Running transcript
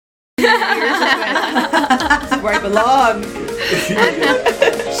This is where I belong.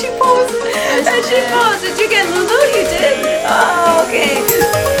 She posed. And she posed. Did you get Lulu? You did? Oh, okay.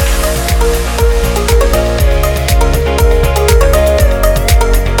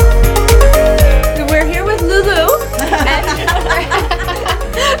 We're here with Lulu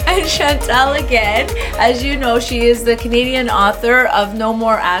and Chantal again. As you know, she is the Canadian author of No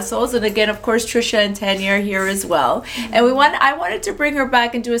More Assholes, and again, of course, Trisha and Tanya are here as well. And I wanted to bring her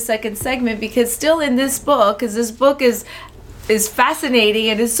back into a second segment because still in this book, because this book is fascinating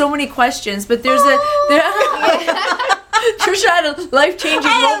and there's so many questions, but there's Trisha had a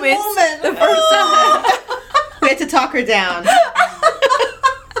life-changing moment the first time. We had to talk her down.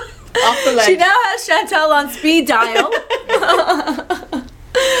 Off the ledge. She now has Chantal on speed dial.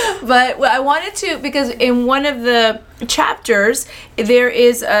 But I wanted to, because in one of the chapters there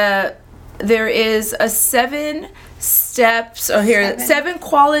is a 7 steps, seven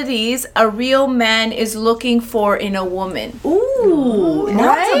qualities a real man is looking for in a woman. Ooh,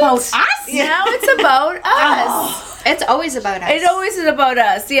 now it's about us? Now it's about us. It's always about us. It always is about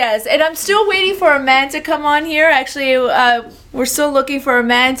us, yes. And I'm still waiting for a man to come on here. Actually, we're still looking for a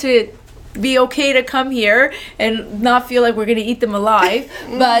man to be okay to come here and not feel like we're going to eat them alive.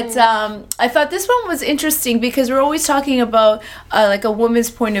 But I thought this one was interesting because we're always talking about like a woman's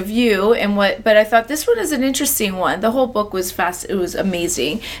point of view but I thought this one is an interesting one. The whole book was fast. It was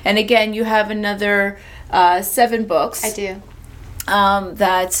amazing. And again, you have another 7 books. I do.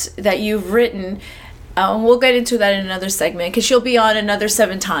 That you've written. We'll get into that in another segment because she'll be on another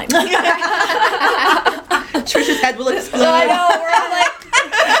 7 times. Trisha's head will explode. I know, we're like,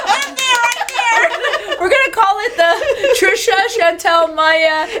 we're gonna call it the Trisha, Chantal,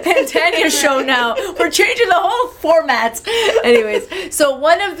 Maya, and Tanya show now. We're changing the whole format. Anyways, so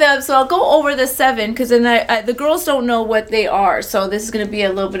one of them, so I'll go over the 7 because then the girls don't know what they are. So this is gonna be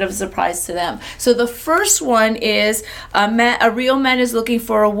a little bit of a surprise to them. So the first one is a real man is looking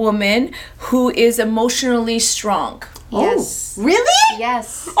for a woman who is emotionally strong. Yes. Oh, really?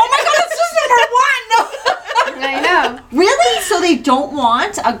 Yes. Oh my God, that's just number 1. I know. Really? So they don't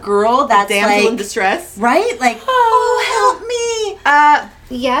want a girl that's damsel like in distress, right? Like, oh, help me.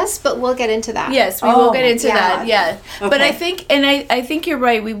 Yes, but we'll get into that. Yes, we will get into yeah. that. Yeah, Okay. but I think, and I think you're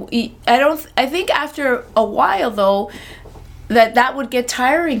right. I think after a while though, that would get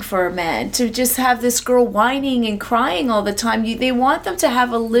tiring for a man to just have this girl whining and crying all the time. They want them to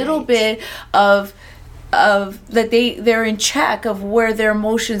have a little bit of that they're in check of where their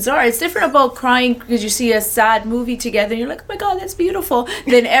emotions are. It's different about crying because you see a sad movie together and you're like, oh my God, that's beautiful.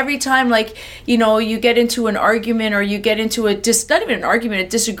 Then every time, like, you know, you get into an argument or you get into not even an argument, a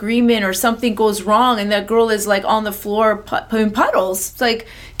disagreement or something goes wrong and that girl is like on the floor in puddles. It's like,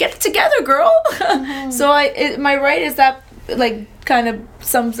 get it together, girl. Mm-hmm. So am I right? Is that like kind of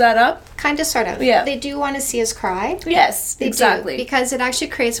sums that up? Kind of, sort of. Yeah. They do want to see us cry. Yes, They exactly. do, because it actually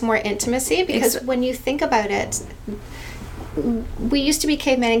creates more intimacy. Because when you think about it, we used to be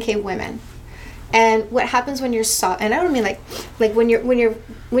cavemen and cave women. And what happens when you're and I don't mean like when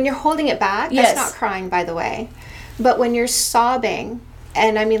you're holding it back, yes. That's not crying, by the way. But when you're sobbing,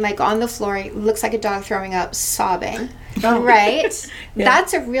 and I mean like on the floor, it looks like a dog throwing up, sobbing. Oh. Right? Yeah.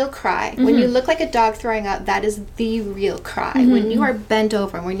 That's a real cry. Mm-hmm. When you look like a dog throwing up, that is the real cry. Mm-hmm. When you are bent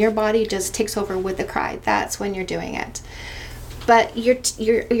over, when your body just takes over with the cry, that's when you're doing it. But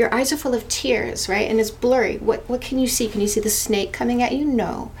your eyes are full of tears, right? And it's blurry. What can you see? Can you see the snake coming at you?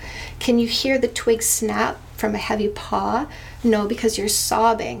 No. Can you hear the twig snap from a heavy paw? No, because you're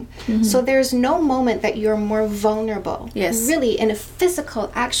sobbing. Mm-hmm. So there's no moment that you're more vulnerable. Yes. Really, in a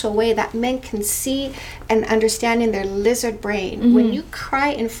physical, actual way that men can see and understand in their lizard brain. Mm-hmm. When you cry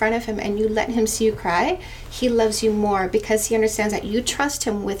in front of him and you let him see you cry, he loves you more because he understands that you trust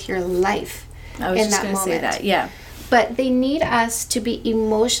him with your life. I was just going to say that, yeah. But they need us to be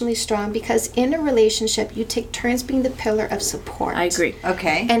emotionally strong because in a relationship, you take turns being the pillar of support. I agree.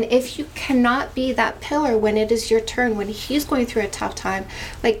 Okay. And if you cannot be that pillar when it is your turn, when he's going through a tough time,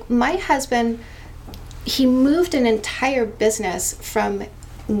 like my husband, he moved an entire business from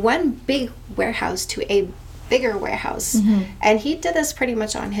one big warehouse to a bigger warehouse. Mm-hmm. And he did this pretty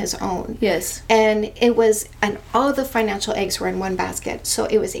much on his own. Yes. And all the financial eggs were in one basket. So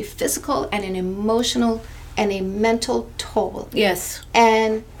it was a physical and an emotional and a mental toll. Yes.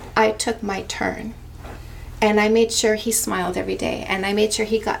 And I took my turn. And I made sure he smiled every day. And I made sure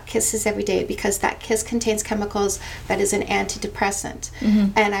he got kisses every day, because that kiss contains chemicals that is an antidepressant.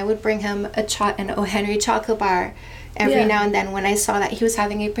 And I would bring him an O. Henry chocolate bar every now and then when I saw that he was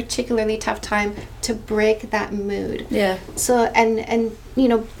having a particularly tough time, to break that mood. Yeah. So, and you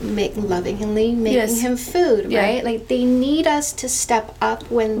know, lovingly making him food, right? Like, they need us to step up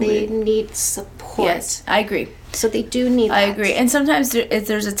when they need support. Yes, I agree. So they do need that. I agree. And sometimes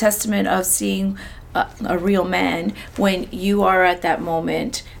there's a testament of seeing a real man when you are at that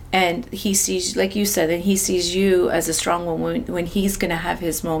moment, and he sees, like you said, and he sees you as a strong woman when he's going to have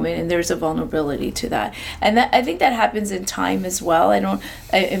his moment, and there's a vulnerability to that. And that, I think that happens in time as well.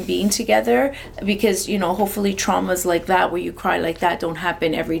 In being together, because, you know, hopefully traumas like that, where you cry like that, don't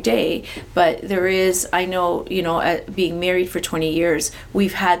happen every day. But there is, I know, you know, being married for 20 years,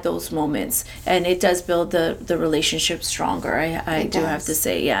 we've had those moments, and it does build the relationship stronger. I do have to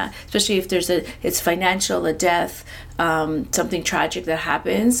say, yeah, especially if it's financial, a death, something tragic that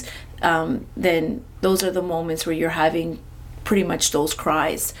happens, then those are the moments where you're having pretty much those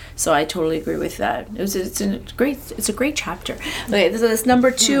cries. So I totally agree with that. It's a great chapter. Okay, so this number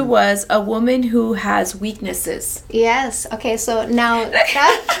 2 was a woman who has weaknesses. Yes. Okay. So now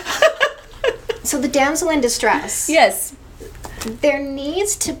so the damsel in distress. Yes. There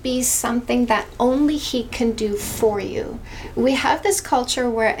needs to be something that only he can do for you. We have this culture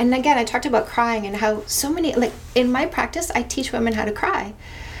where, and again, I talked about crying and how so many, like in my practice, I teach women how to cry,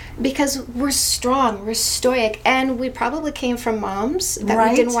 because we're strong, we're stoic, and we probably came from moms that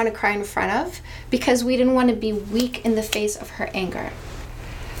we didn't want to cry in front of, because we didn't want to be weak in the face of her anger.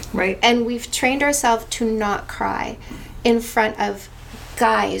 Right. And we've trained ourselves to not cry in front of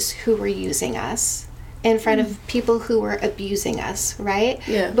guys who were using us, in front of people who were abusing us, right?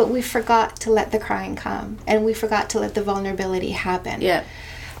 Yeah. But we forgot to let the crying come, and we forgot to let the vulnerability happen. Yeah.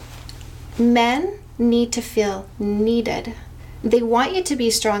 Men need to feel needed. They want you to be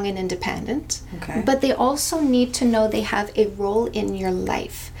strong and independent, but they also need to know they have a role in your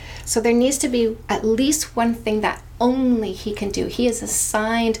life. So there needs to be at least one thing that only he can do. He is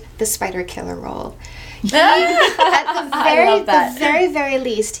assigned the spider killer role. At the very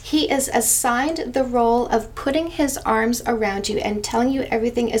least, he is assigned the role of putting his arms around you and telling you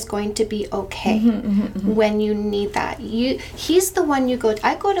everything is going to be okay when you need that. He's the one you go to.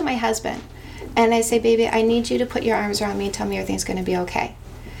 I go to my husband and I say, baby, I need you to put your arms around me and tell me everything's going to be okay.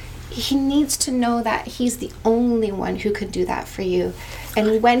 He needs to know that he's the only one who could do that for you.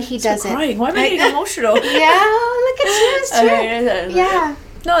 And when he does it... Why am I getting emotional? Yeah, look at you. It's true. Yeah.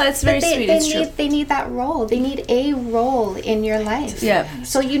 No, that's very sweet. It's true. They need that role. They need a role in your life. Yeah.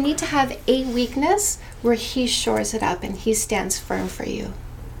 So you need to have a weakness where he shores it up and he stands firm for you.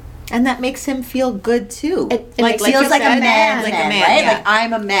 And that makes him feel good too. It feels like a man, like a man, right? yeah. Like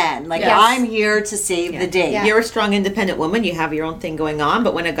I'm a man. Like Yes. I'm here to save the day. Yeah. You're a strong, independent woman. You have your own thing going on.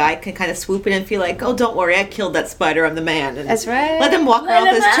 But when a guy can kind of swoop in and feel like, oh, don't worry, I killed that spider. I'm the man. And That's right. let him walk around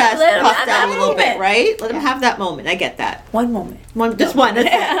with his chest, puffed out a little bit, it. right? Let him have that moment. I get that. One moment. Just one.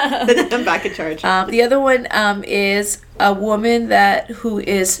 That's it. Then I'm back in charge. The other one is a woman who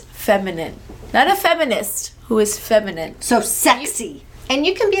is feminine, not a feminist, who is feminine. So sexy. And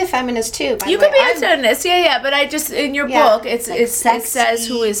you can be a feminist too. By You the could way. be a feminist, yeah. But I just in your Yeah, book, it sexy. says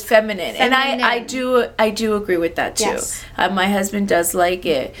who is feminine, and I Feminine. do agree with that too. Yes. My husband does like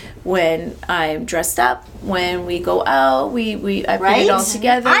it when I'm dressed up, when we go out, I put it all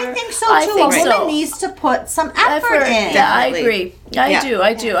together. I think so I too. think A woman so. needs to put some effort in. Yeah, I Definitely. agree.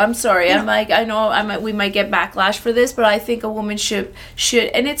 I do. I'm sorry. I'm like, I know we might get backlash for this, but I think a woman should,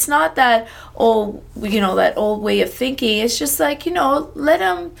 and it's not that that old way of thinking. It's just like, let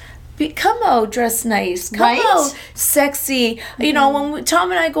them come out dressed nice, come out sexy. When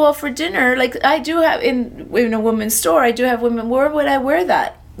Tom and I go out for dinner, like I do have in a women's store, I do have women. Where would I wear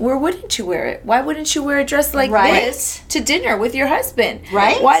that? Where wouldn't you wear it? Why wouldn't you wear a dress like this to dinner with your husband?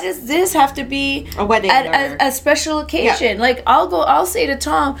 Right. Why does this have to be a wedding at a special occasion? Yeah. Like I'll say to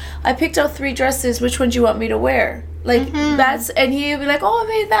Tom, I picked out 3 dresses. Which one do you want me to wear? Like and he'll be like, oh, I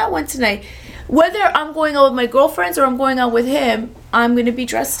made that one tonight. Whether I'm going out with my girlfriends or I'm going out with him, I'm going to be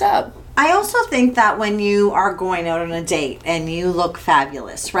dressed up. I also think that when you are going out on a date and you look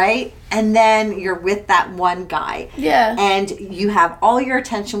fabulous, right? And then you're with that one guy. Yeah. And you have all your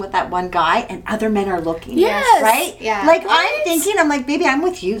attention with that one guy and other men are looking. Yes. Right? Yeah. Like Right? I'm like, baby, I'm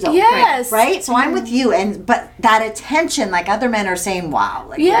with you though. Yes. Right? So I'm with you. But that attention, like other men are saying, wow,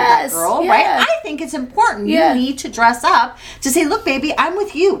 like Yes. that girl, Yeah. right? I think it's important. Yeah. You need to dress up to say, look, baby, I'm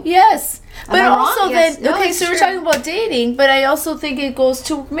with you. Yes. But I wrong? also Yes. then, No, okay, it's so we're true. talking about dating, but I also think it goes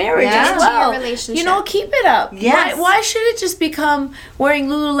to marriage Yeah. as To your well. relationship. You know, keep it up. Yes. Why should it just become wearing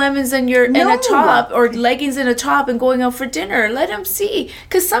Lululemons and and No. a top or leggings and a top and going out for dinner? Let him see.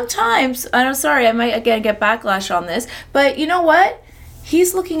 Because sometimes, and I'm sorry, I might again get backlash on this, but you know what?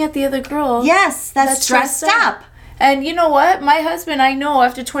 He's looking at the other girl. Yes, that's dressed up. And you know what? My husband, I know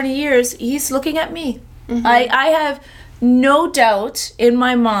after 20 years, he's looking at me. I have no doubt in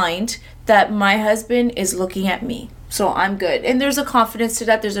my mind that my husband is looking at me. So I'm good. And there's a confidence to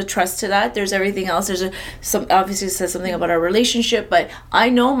that. There's a trust to that. There's everything else. There's some obviously it says something about our relationship, but I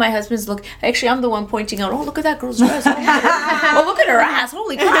know my husband's look. Actually, I'm the one pointing out, oh, look at that girl's dress. Oh, look at her ass.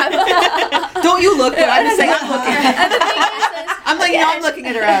 Holy crap. Don't you look, but I'm just saying I'm looking. And the thing is, I'm like, no, I'm looking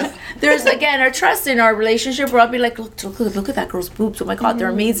at her ass. there's again our trust in our relationship where I'll be like, look at that girl's boobs, oh my god, they're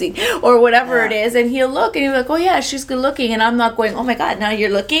amazing, or whatever it is, and he'll look and he'll be like, oh yeah, she's good looking, and I'm not going, oh my god, now you're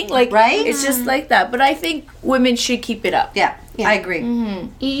looking, like, Right? it's just like that. But I think women should keep it up. Yeah, Yeah. I agree.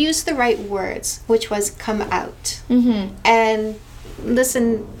 You used the right words, which was come out. And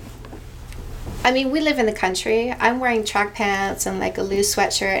listen, I mean, we live in the country. I'm wearing track pants and like a loose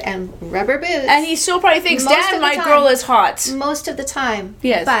sweatshirt and rubber boots. And he still probably thinks, Most damn, of the my time. girl is hot. most of the time.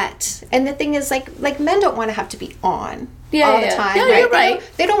 Yes. But and the thing is, like men don't want to have to be on Yeah, all yeah. the time. Yeah, right? you're right.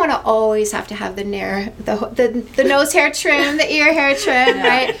 They don't want to always have to have the the nose hair trim, the ear hair trim,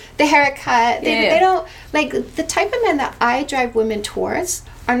 right? The haircut. Yeah. They don't like the type of men that I drive women towards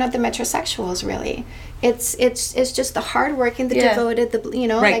are not the metrosexuals really. It's just the hardworking, the Yeah. devoted, the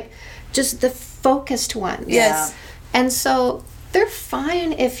Right. like just the focused ones. Yes. And so they're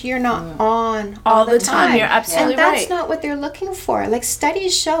fine if you're not on All the time. You're absolutely and that's right. not what they're looking for. Like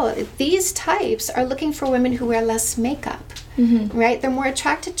studies show, these types are looking for women who wear less makeup. Right? They're more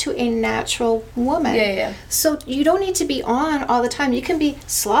attracted to a natural woman. Yeah, yeah. So you don't need to be on all the time. You can be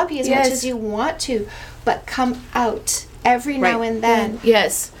sloppy as Yes. much as you want to, but come out every now Right. and then.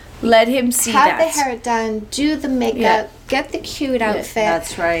 Yes. Let him see Have that. the hair done, do the makeup, Yeah. get the cute outfit.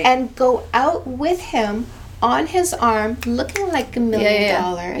 That's right. And go out with him on his arm looking like $1 million.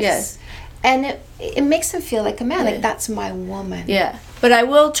 yeah. Yes. And it makes him feel like a man. Yeah. Like, that's my woman. Yeah. But I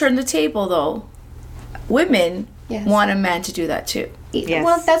will turn the table though. Women Yes. want a man to do that too. Yes.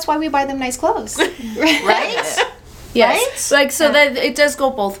 Well, that's why we buy them nice clothes. Right? Yes. Like, so that it does go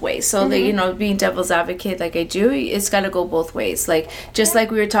both ways. So that, you know, being devil's advocate like I do, it's got to go both ways. Like, just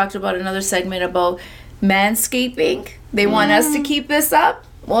like we were talking about another segment about manscaping, they want us to keep this up.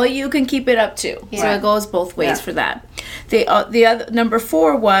 Well, you can keep it up too. So Yeah. it goes both ways Yeah. for that. The other number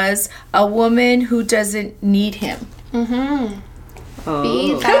 4 was a woman who doesn't need him.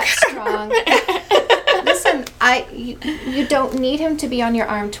 Be that strong. Listen, you don't need him to be on your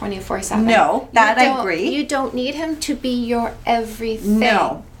arm 24/7. No, that You I don't- agree. You don't need him to be your everything.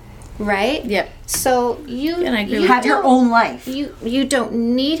 No. Right? Yep. So you And I agree you with Have your don't- own life. You don't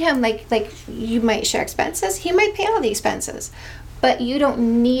need him like you might share expenses. He might pay all the expenses. But you don't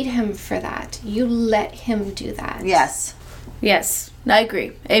need him for that. You let him do that. Yes. Yes, I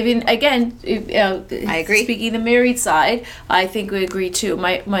agree. I mean, again, I agree. Speaking the married side, I think we agree too.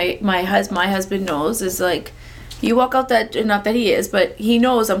 My husband knows is like, you walk out that, not that he is, but he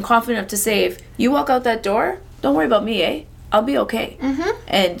knows. I'm confident enough to say, if you walk out that door, don't worry about me, eh? I'll be okay.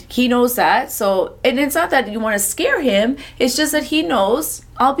 And he knows that. So, and it's not that you want to scare him. It's just that he knows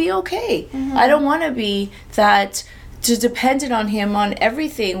I'll be okay. I don't want to be that. To dependent on him on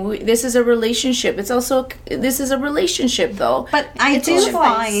everything. This is a relationship. This is a relationship though. But I It's do a choice.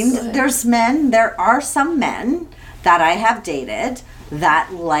 find there are some men that I have dated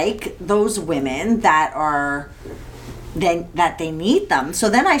that like those women that they need them. So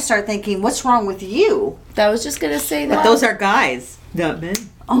then I start thinking, what's wrong with you? I was just gonna say that. But those are guys, not men.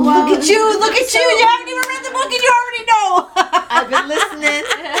 Oh, look at you! Look at you! You haven't even read the book and you already know. I've been listening.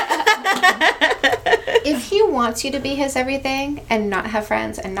 If he wants you to be his everything and not have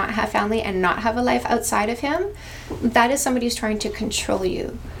friends and not have family and not have a life outside of him, that is somebody who's trying to control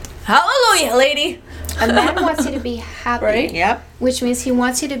you. Hallelujah, lady. A man wants you to be happy, Right. Yep. which means he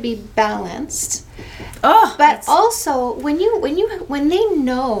wants you to be balanced. Oh, But also, when they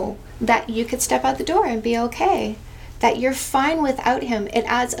know that you could step out the door and be okay, that you're fine without him, it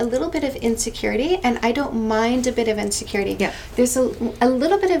adds a little bit of insecurity, and I don't mind a bit of insecurity. Yeah. There's a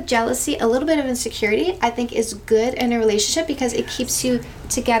little bit of jealousy, a little bit of insecurity, I think is good in a relationship because it keeps you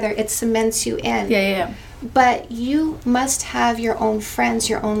together, it cements you in. yeah. But you must have your own friends,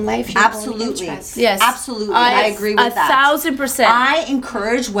 your own life, your Absolutely. own interests. Yes. Absolutely. I agree with that. 1,000%. I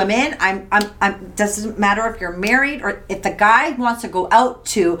encourage women. Doesn't matter if you're married or if the guy wants to go out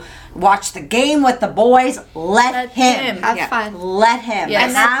to watch the game with the boys. Let him Have Yeah. fun. let him Yes.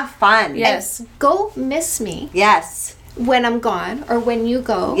 and have fun. Yes. Go miss me Yes. when I'm gone or when you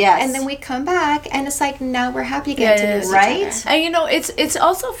go. Yes. And then we come back and it's like, now we're happy again to Yeah, miss each right? other. And you know, it's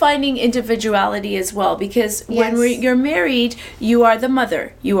also finding individuality as well, because when Yes. you're married, you are the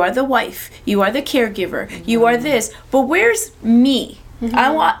mother, you are the wife, you are the caregiver, you are this. But where's me?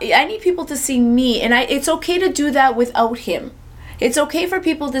 I need people to see me, and it's okay to do that without him. It's okay for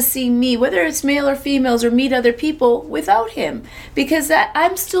people to see me, whether it's male or females, or meet other people without him, because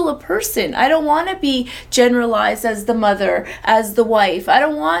I'm still a person. I don't want to be generalized as the mother, as the wife. I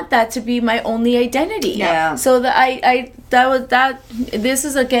don't want that to be my only identity. Yeah. So this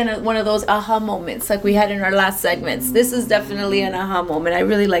is again one of those aha moments like we had in our last segments. This is definitely an aha moment. I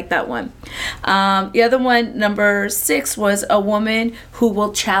really like that one. The other one, number 6, was a woman who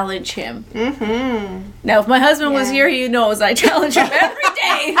will challenge him. Now, if my husband was Yeah. here, he knows I challenge him every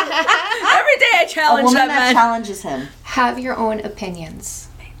day. Every day I A challenge woman that that man. challenges him. Have your own opinions.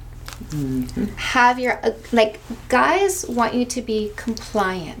 Have your guys want you to be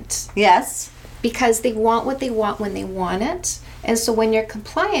compliant Yes. because they want what they want when they want it, and so when you're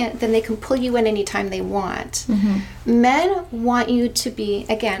compliant, then they can pull you in anytime they want. Men want you to be,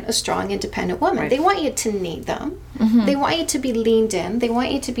 again, a strong, independent woman. They want you to need them. They want you to be leaned in. They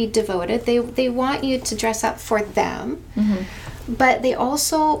want you to be devoted. They want you to dress up for them. But they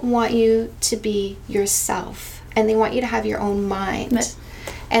also want you to be yourself, and they want you to have your own mind. But-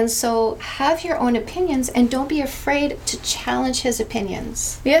 And so have your own opinions, and don't be afraid to challenge his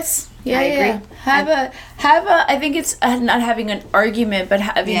opinions. Yes. Yeah, I yeah. agree. Have a I think it's not having an argument, but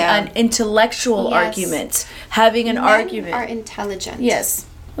having Yeah. an intellectual Yes. argument. Having an Men argument. are intelligent. Yes.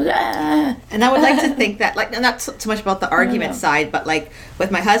 Ah. And I would like to think that, like, not so much about the argument side, but like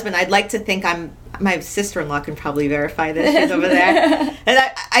with my husband, I'd like to think my sister-in-law can probably verify this. She's over there. And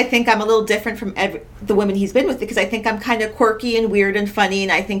I think I'm a little different from the women he's been with, because I think I'm kind of quirky and weird and funny,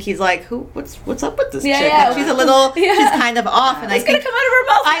 and I think he's like, what's up with this Yeah, chick? yeah. Like, she's a little, Yeah. she's kind of off, and It's I gonna think come out of her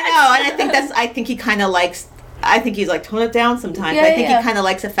mouth. I know, and I think he kind of likes. I think he's like, tone it down sometimes. Yeah, I think yeah. he kind of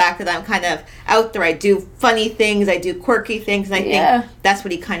likes the fact that I'm kind of out there. I do funny things. I do quirky things, and I Yeah. think that's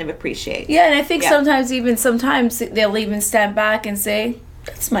what he kind of appreciates. Yeah, and I think Yeah. sometimes they'll even stand back and say,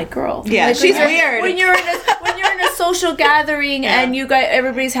 "That's my girl." Yeah, Like, she's when you're- weird. When you're in a social gathering Yeah. and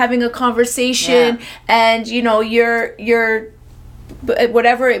everybody's having a conversation, and you know you're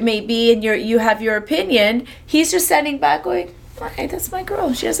whatever it may be, and you have your opinion. He's just standing back going, "Right, that's my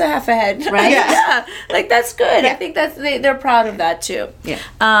girl. She has a half a head." Right? Yeah, like that's good. I Yeah. think they're proud of that too. Yeah.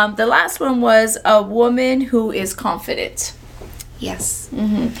 The last one was a woman who is confident. Yes.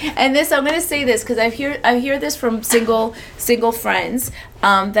 And this, I'm going to say this because I hear this from single friends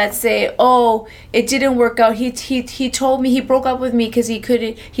that say, "Oh, it didn't work out. He told me he broke up with me because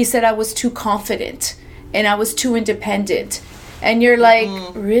he said I was too confident and I was too independent." And you're like,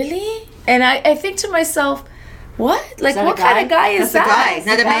 "Really?" And I think to myself, what? Like, that what a kind guy? of guy is That's a that?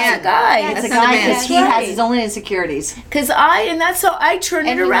 guy, not a That's man. a guy. Yeah, It's That's a not a guy man. because he Right. has his own insecurities. Because and that's how I turn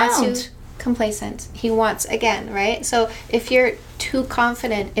And it he wants around. you complacent. He wants, again, right? So if you're too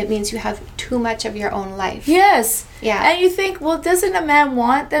confident, it means you have too much of your own life. Yes. Yeah. And you think, well, doesn't a man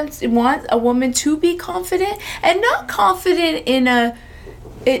want a woman to be confident, and not confident in a?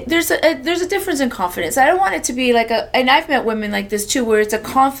 There's a difference in confidence. I don't want it to be like and I've met women like this too, where it's a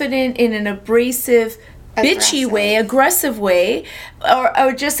confident in an abrasive, bitchy way, aggressive way,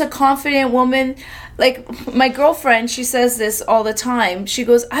 or just a confident woman. Like my girlfriend, she says this all the time. She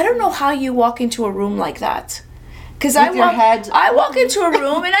goes, "I don't know how you walk into a room like that." Because I walk into a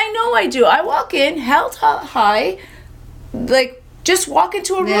room, and I know I do. I walk in held high, like just walk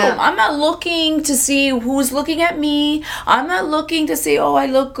into a room. Yeah. I'm not looking to see who's looking at me. I'm not looking to say, "Oh, I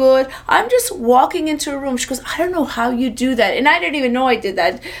look good." I'm just walking into a room. She goes, "I don't know how you do that," and I didn't even know I did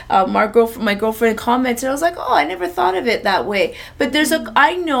that. My girlfriend commented. I was like, "Oh, I never thought of it that way." But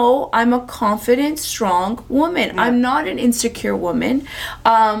I know I'm a confident, strong woman. I'm not an insecure woman,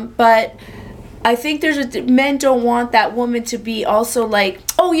 but I think men don't want that woman to be also like,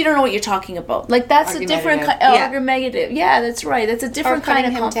 "Oh, you don't know what you're talking about." Like that's a different argumentative. Yeah, that's right. That's a different kind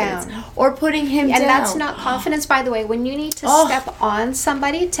of confidence. Down. Or putting him down. And that's not confidence, by the way. When you need to step on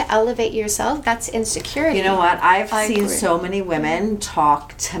somebody to elevate yourself, that's insecurity. You know what? I've I seen agree. so many women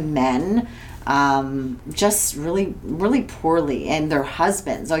talk to men just really, really poorly, and their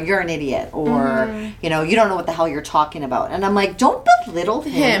husbands, oh, you're an idiot, or you know, you don't know what the hell you're talking about. And I'm like, don't belittle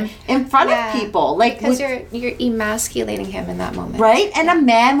him in front of people, like, because you're emasculating him in that moment, right? And a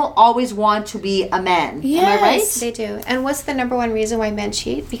man will always want to be a man. Yes, am I right? They do. And what's the number one reason why men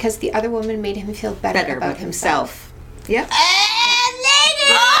cheat? Because the other woman made him feel better about himself. Yep.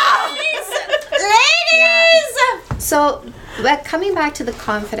 Ladies! So, but coming back to the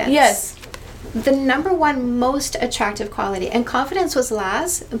confidence. Yes. The number one most attractive quality, and confidence was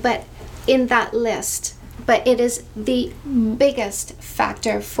last, but in that list, but it is the biggest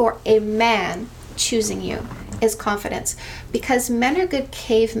factor for a man choosing you, is confidence. Because men are good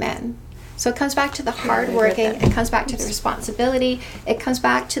cavemen. So it comes back to the hard working, it comes back to the responsibility, it comes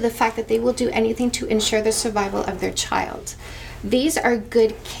back to the fact that they will do anything to ensure the survival of their child. These are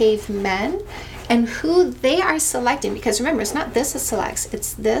good cavemen, and who they are selecting, because remember, it's not this that selects,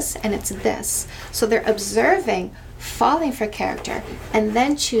 it's this and it's this. So they're observing, falling for character, and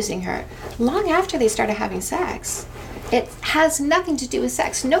then choosing her long after they started having sex. It has nothing to do with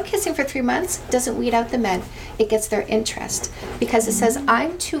sex. No kissing for 3 months doesn't weed out the men. It gets their interest, because it says,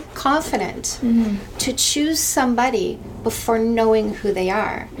 I'm too confident to choose somebody before knowing who they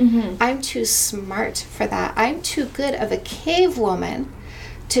are. I'm too smart for that. I'm too good of a cave woman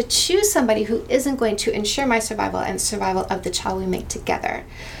to choose somebody who isn't going to ensure my survival and survival of the child we make together.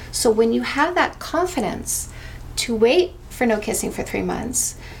 So when you have that confidence to wait for no kissing for 3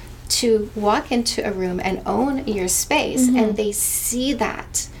 months, to walk into a room and own your space, and they see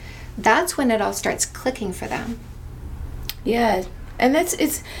that, that's when it all starts clicking for them. Yeah, and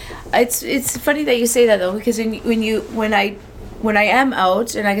it's funny that you say that, though, because when I am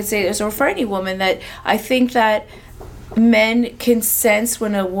out, and I can say this, or for any woman, that I think that men can sense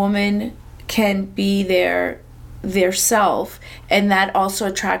when a woman can be their self, and that also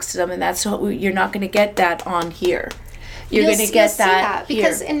attracts to them, and that's what you're not going to get that on here. You're going to get that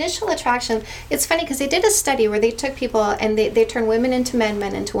because here. Initial attraction, it's funny because they did a study where they took people and they turned women into men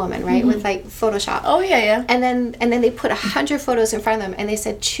into women, right? With like Photoshop. Oh yeah. And then they put 100 photos in front of them, and they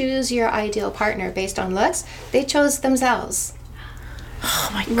said, choose your ideal partner based on looks. They chose themselves.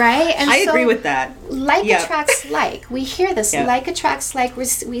 Oh my God. Right? And I agree with that. Like Yep. attracts like. We hear this. Yep. Like attracts like. We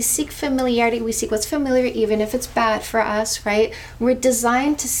seek familiarity. We seek what's familiar, even if it's bad for us, right? We're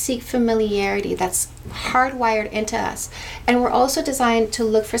designed to seek familiarity. That's hardwired into us. And we're also designed to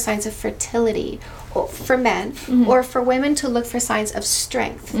look for signs of fertility for men, or for women to look for signs of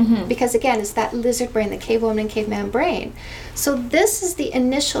strength. Because again, it's that lizard brain, the cave woman and caveman brain. So this is the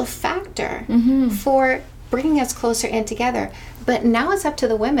initial factor for bringing us closer in together. But now it's up to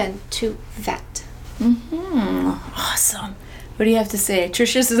the women to vet. Awesome. What do you have to say?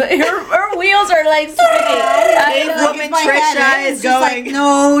 Trisha's her wheels are like spinning. Cave woman Trisha is like going.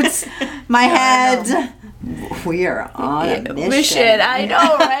 notes. My head. We are on a mission. I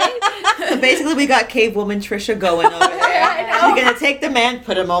know, right? So basically, we got cave woman Trisha going over there. I know. She's gonna take the man,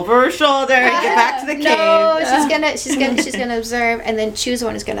 put him over her shoulder, and get back to the cave. No, she's gonna observe and then choose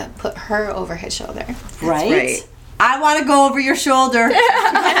one who's gonna put her over his shoulder. Right? right. I want to go over your shoulder.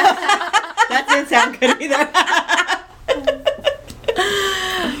 That didn't sound good either.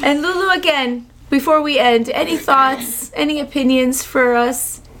 And Lulu, again, before we end, any thoughts, any opinions for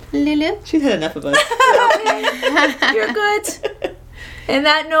us? Lulu? She's had enough of us. You're good. And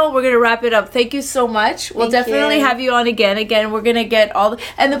that note, we're going to wrap it up. Thank you so much. We'll Thank definitely you. have you on again. Again, we're going to get all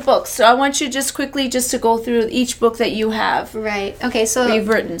and the books. So I want you just quickly just to go through each book that you have. Right. Okay, so Or you've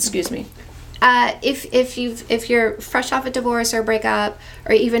written, excuse me. if you're fresh off a divorce or a breakup,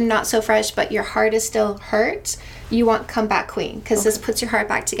 or even not so fresh but your heart is still hurt, you want Comeback Queen, because this puts your heart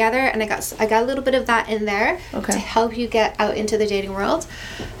back together, and I got a little bit of that in there Okay. to help you get out into the dating world.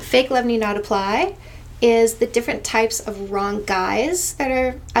 Fake Love Need Not Apply is the different types of wrong guys that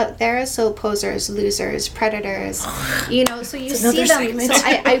are out there. So posers, losers, predators, so you It's another see them. segment. So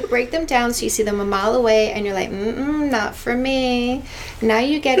I break them down so you see them a mile away and you're like, not for me. Now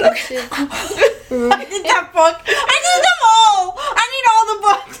you get into... I need that book. I need them all. I need all the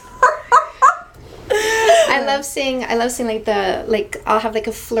books. I love seeing I'll have like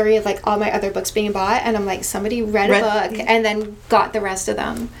a flurry of like all my other books being bought, and I'm like, somebody read a book and then got the rest of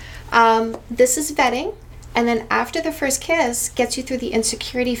them. This is vetting, and then after the first kiss gets you through the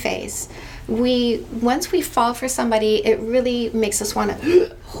insecurity phase. Once we fall for somebody, it really makes us want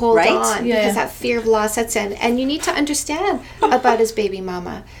to hold Right? on, Yeah. because that fear of loss sets in, and you need to understand about his baby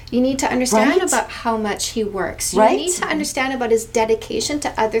mama. You need to understand Right? about how much he works. You Right? need to understand about his dedication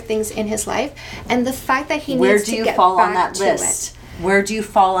to other things in his life, and the fact that he Where needs do to you get fall back on that to list? Where do you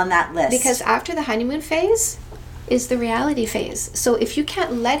fall on that list? because after the honeymoon phase, is the reality phase. So if you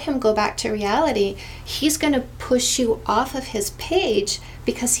can't let him go back to reality, he's going to push you off of his page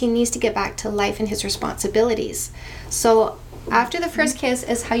because he needs to get back to life and his responsibilities. So after the first kiss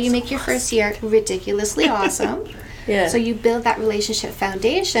is how you make your first year ridiculously awesome. Yeah. So you build that relationship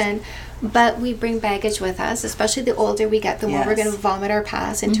foundation, but we bring baggage with us, especially the older we get, the more we're Yes. going to vomit our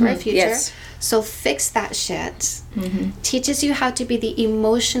past into our future. Yes. So fix that shit. Teaches you how to be the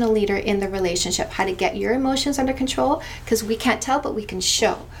emotional leader in the relationship, how to get your emotions under control, because we can't tell, but we can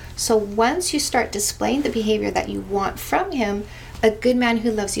show. So once you start displaying the behavior that you want from him, a good man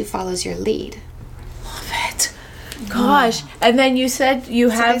who loves you follows your lead. Love it. Gosh. And then you said you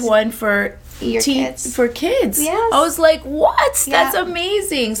have there's one for your kids. For kids. Yes. I was like, what? That's Yeah.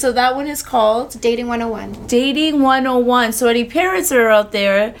 amazing. So that one is called Dating 101. Dating 101. So any parents that are out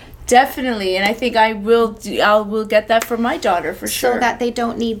there, definitely, and I think I will get that for my daughter for sure. So that they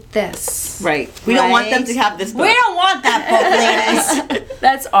don't need this. Right. We don't want them Right? to have this book. We don't want that book, ladies.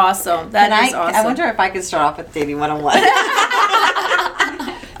 That's awesome. That is awesome. I wonder if I could start off with Dating 101.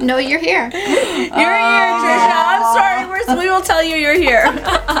 No, you're here. You're here, Trisha. I'm sorry. We will tell you you're here.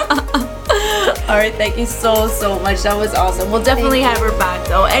 All right, thank you so much. That was awesome. We'll definitely have her back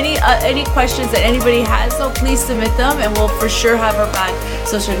though. Any questions that anybody has though, please submit them, and we'll for sure have her back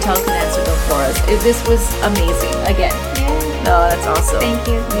so Chantel can answer them for us. This was amazing. Again, no, that's awesome. Thank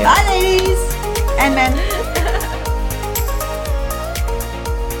you. Bye, ladies and men.